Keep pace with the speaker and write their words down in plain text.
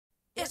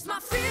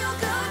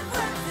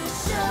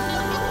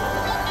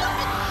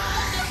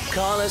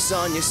Call us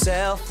on your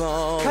cell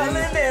phone.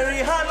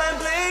 Culinary Hotline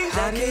Bling.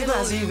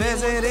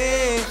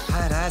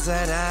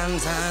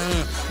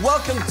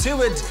 Welcome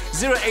to it.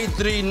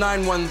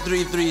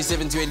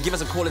 083-913-3728. Give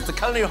us a call. It's the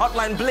Culinary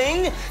Hotline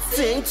Bling.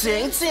 Ting,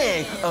 ting,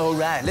 ting. All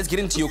right, let's get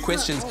into your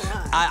questions.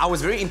 I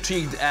was very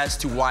intrigued as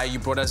to why you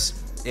brought us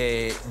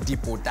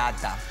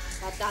dipotata.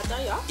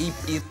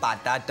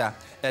 Patata,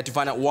 to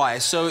find out why.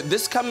 So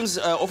this comes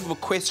off of a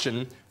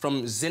question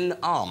from Zin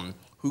Arm,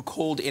 who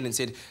called in and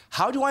said,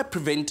 how do I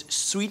prevent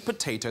sweet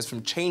potatoes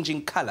from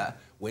changing colour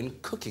when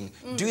cooking?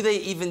 Do they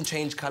even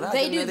change colour?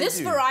 They do. This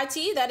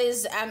variety that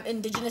is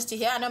indigenous to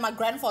here, I know my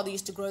grandfather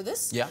used to grow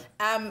this,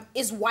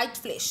 is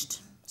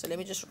white-fleshed. So let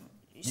me just...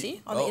 You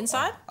see, on the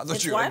inside, I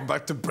thought you were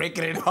about to break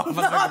it in half. I was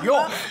like,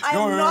 yo,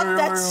 I'm not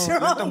that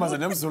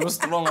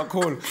strong.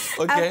 Cool.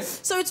 Okay.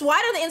 So it's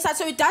white on the inside,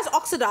 so it does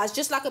oxidize,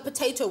 just like a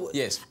potato would.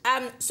 Yes.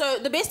 So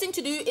the best thing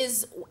to do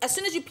is, as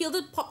soon as you peel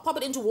it, pop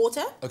it into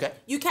water. Okay.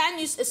 You can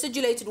use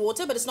acidulated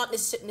water, but it's not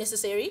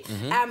necessary.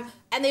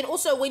 And then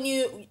also when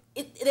you...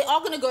 they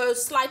are going to go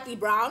slightly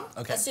brown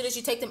as soon as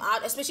you take them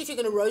out, especially if you're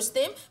going to roast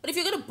them. But if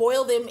you're going to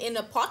boil them in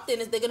a pot, then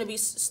they're going to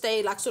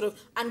stay like sort of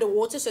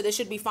underwater, so they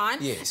should be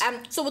fine. Yes.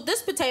 So with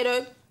this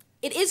potato,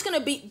 it is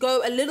going to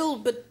go a little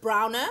bit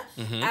browner.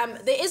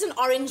 There is an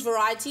orange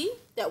variety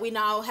that we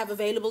now have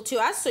available to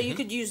us, so you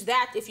could use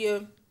that if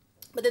you're...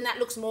 But then that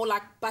looks more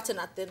like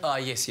butternut than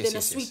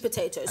a sweet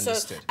potato.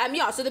 Understood.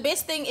 So, so the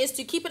best thing is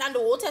to keep it under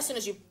water as soon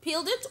as you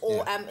peeled it,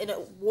 or in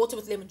water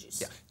with lemon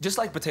juice. Yeah. Just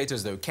like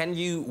potatoes, though, can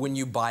you, when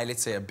you buy,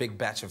 let's say, a big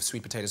batch of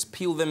sweet potatoes,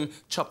 peel them,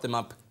 chop them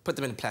up, put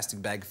them in a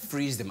plastic bag,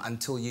 freeze them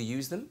until you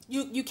use them?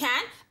 You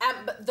can,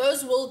 but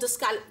those will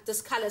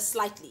discolor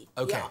slightly.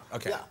 Okay,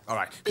 all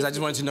right. Because I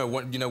just wanted to know,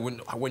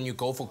 when you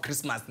go for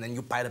Christmas and then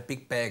you buy the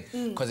big bag,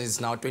 because it's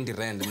now 20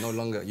 rand and no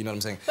longer, you know what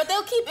I'm saying? But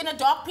they'll keep in a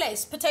dark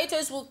place.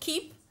 Potatoes will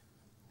keep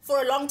for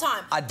a long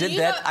time. I did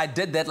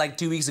that like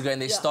 2 weeks ago,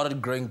 and they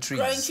started growing trees.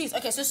 Growing trees.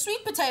 Okay, so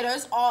sweet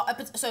potatoes are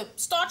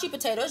starchy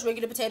potatoes,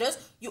 regular potatoes.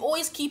 You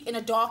always keep in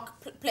a dark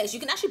place. You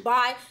can actually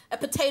buy a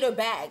potato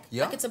bag.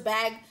 Yeah. Like it's a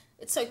bag.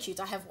 It's so cute.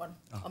 I have one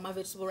on my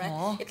vegetable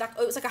rack.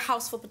 It's like a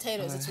house for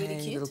potatoes. It's really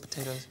cute. Little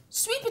potatoes.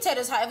 Sweet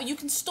potatoes, however, you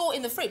can store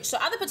in the fridge. So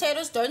other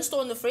potatoes don't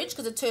store in the fridge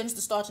because it turns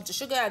the starch into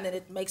sugar and then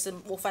it makes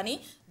them more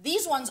funny.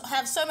 These ones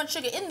have so much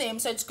sugar in them,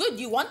 so it's good.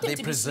 You want them to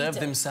be preserve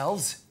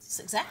themselves.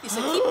 Exactly. So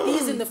keep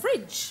these in the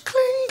fridge.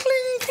 Cling,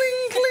 cling,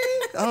 cling,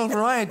 cling. All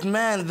right,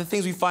 man. The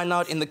things we find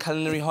out in the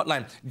Culinary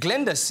Hotline.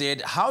 Glenda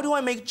said, how do I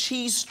make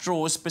cheese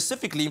straws,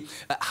 specifically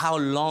how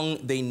long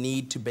they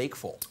need to bake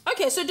for?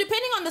 Okay, so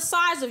depending on the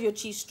size of your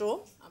cheese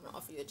straw, I'm going to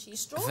offer you a cheese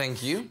straw.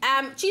 Thank you.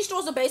 Cheese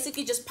straws are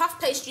basically just puff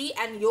pastry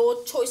and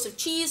your choice of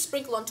cheese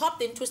sprinkled on top,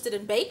 then twisted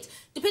and baked.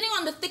 Depending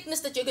on the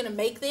thickness that you're going to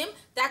make them,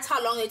 that's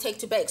how long they take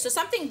to bake. So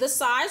something this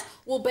size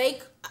will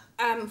bake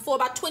for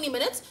about 20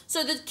 minutes.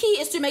 So the key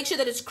is to make sure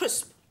that it's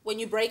crisp when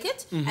you break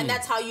it, and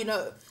that's how you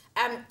know.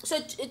 So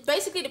it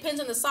basically depends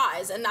on the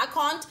size, and I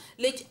can't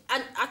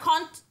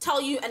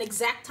tell you an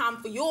exact time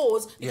for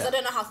yours because I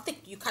don't know how thick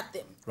you cut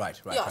them. Right.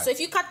 So if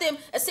you cut them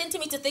a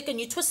centimeter thick and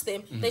you twist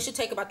them, they should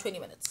take about 20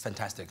 minutes.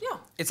 Fantastic. Yeah.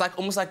 It's like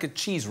almost like a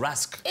cheese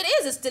rusk. It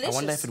is. It's delicious. I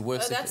wonder if it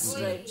works. Oh, that's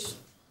strange.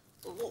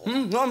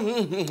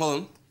 Hold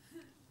on.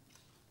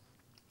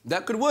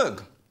 That could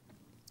work.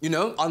 You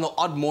know, on the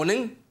odd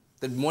morning,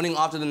 the morning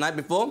after the night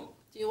before,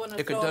 do you want to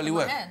it could totally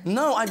work. Hand?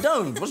 No, I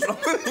don't. What's wrong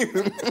with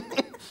you?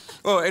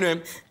 Oh,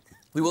 anyway,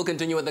 we will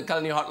continue with the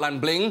Culinary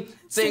Hotline Bling.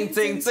 Sing,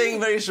 sing,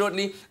 sing very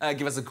shortly.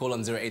 Give us a call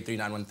on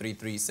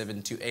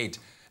 083-913-3728.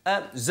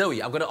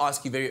 Zoe, I'm going to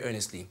ask you very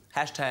earnestly.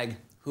 #,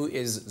 who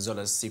is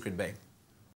Zola's secret bae?